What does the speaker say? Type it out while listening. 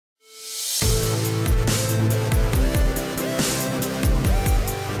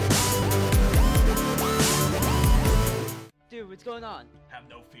going on? Have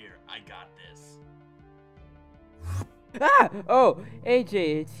no fear, I got this. Ah! Oh,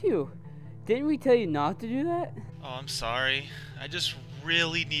 AJ, it's you. Didn't we tell you not to do that? Oh, I'm sorry. I just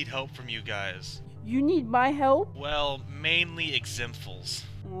really need help from you guys. You need my help? Well, mainly exemples.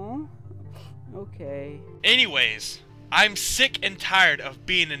 Oh, okay. Anyways, I'm sick and tired of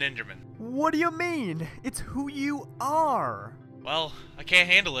being an Enderman. What do you mean? It's who you are. Well, I can't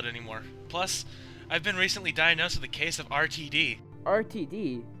handle it anymore. Plus, I've been recently diagnosed with a case of RTD.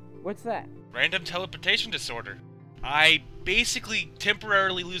 RTD? What's that? Random teleportation disorder. I basically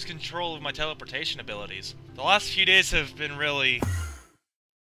temporarily lose control of my teleportation abilities. The last few days have been really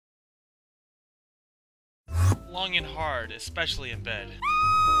long and hard, especially in bed.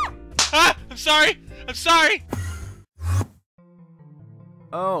 Ah! I'm sorry! I'm sorry!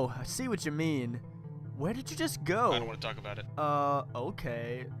 Oh, I see what you mean. Where did you just go? I don't want to talk about it.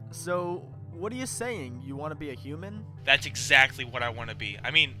 Okay. So, what are you saying? You want to be a human? That's exactly what I want to be.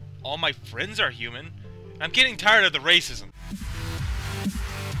 I mean, all my friends are human. I'm getting tired of the racism.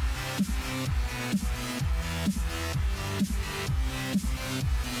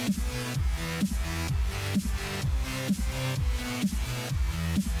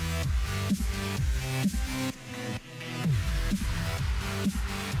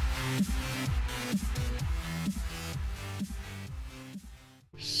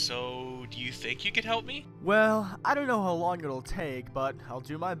 So, do you think you could help me? Well, I don't know how long it'll take, but I'll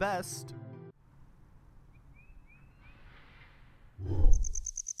do my best.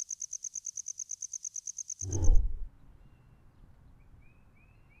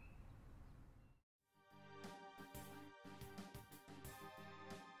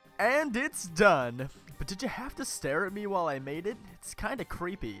 And it's done. But did you have to stare at me while I made it? It's kinda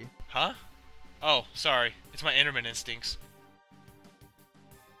creepy. Huh? Oh, sorry. It's my Enderman instincts.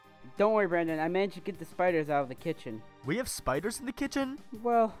 Don't worry, Brandon. I managed to get the spiders out of the kitchen. We have spiders in the kitchen?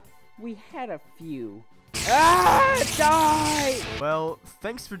 Well, we had a few. Ah! Die! Well,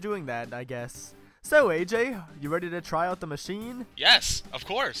 thanks for doing that, I guess. So, AJ, you ready to try out the machine? Yes, of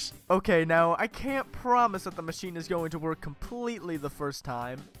course. Okay, now, I can't promise that the machine is going to work completely the first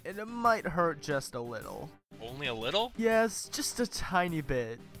time, and it might hurt just a little. Only a little? Yes, just a tiny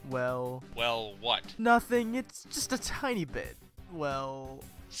bit. Well, what? nothing, it's just a tiny bit. Well...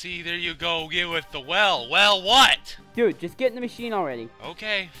 See, there you go again with the well. Well, what? Dude, just get in the machine already.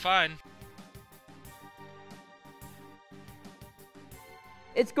 Okay, fine.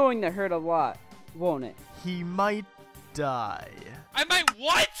 It's going to hurt a lot, won't it? He might die. I might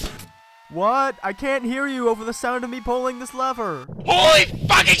what? What? I can't hear you over the sound of me pulling this lever. Holy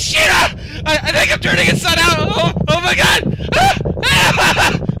fucking shit! I think I'm turning inside out! Oh my god!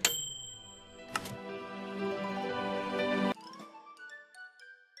 Ah!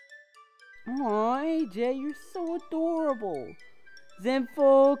 Aw, AJ, you're so adorable.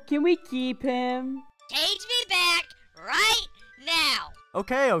 Zenful, can we keep him? Cage me back right now.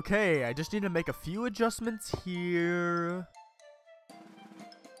 Okay, I just need to make a few adjustments here.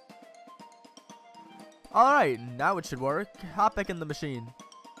 Alright, now it should work. Hop back in the machine.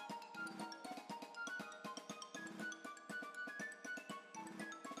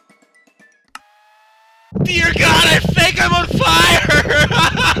 Dear God, I think I'm on fire!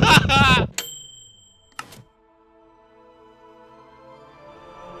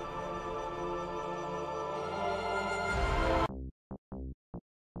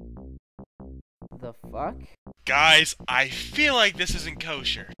 The fuck? Guys, I feel like this isn't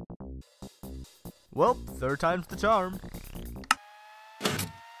kosher. Well, third time's the charm.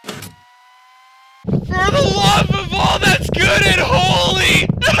 For the love of all that's good and holy!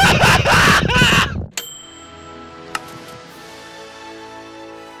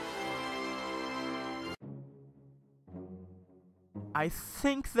 I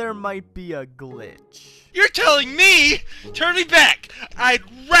think there might be a glitch. You're telling me? Turn me back! I'd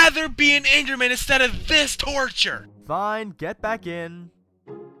rather be an Enderman instead of this torture! Fine, get back in.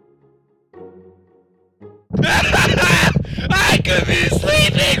 I could be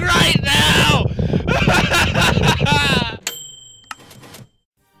sleeping right now!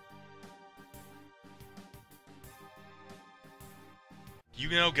 You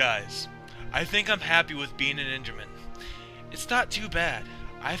know, guys, I think I'm happy with being an Enderman. It's not too bad.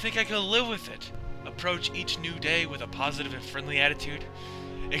 I think I could live with it. Approach each new day with a positive and friendly attitude.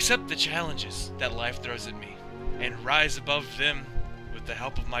 Accept the challenges that life throws at me. And rise above them with the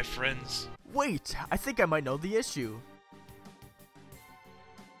help of my friends. Wait, I think I might know the issue.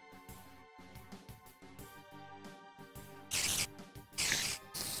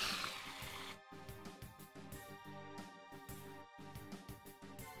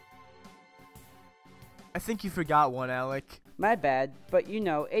 I think you forgot one, Alec. My bad, but you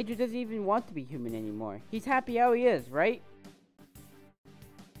know, AJ doesn't even want to be human anymore. He's happy how he is, right?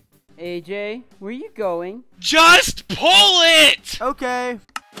 AJ, where you going? Just pull it! Okay.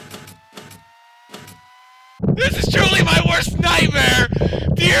 This is truly my worst nightmare!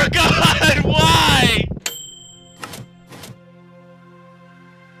 Dear God, why?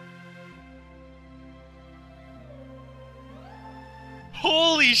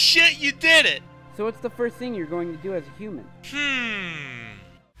 Holy shit, you did it! So what's the first thing you're going to do as a human?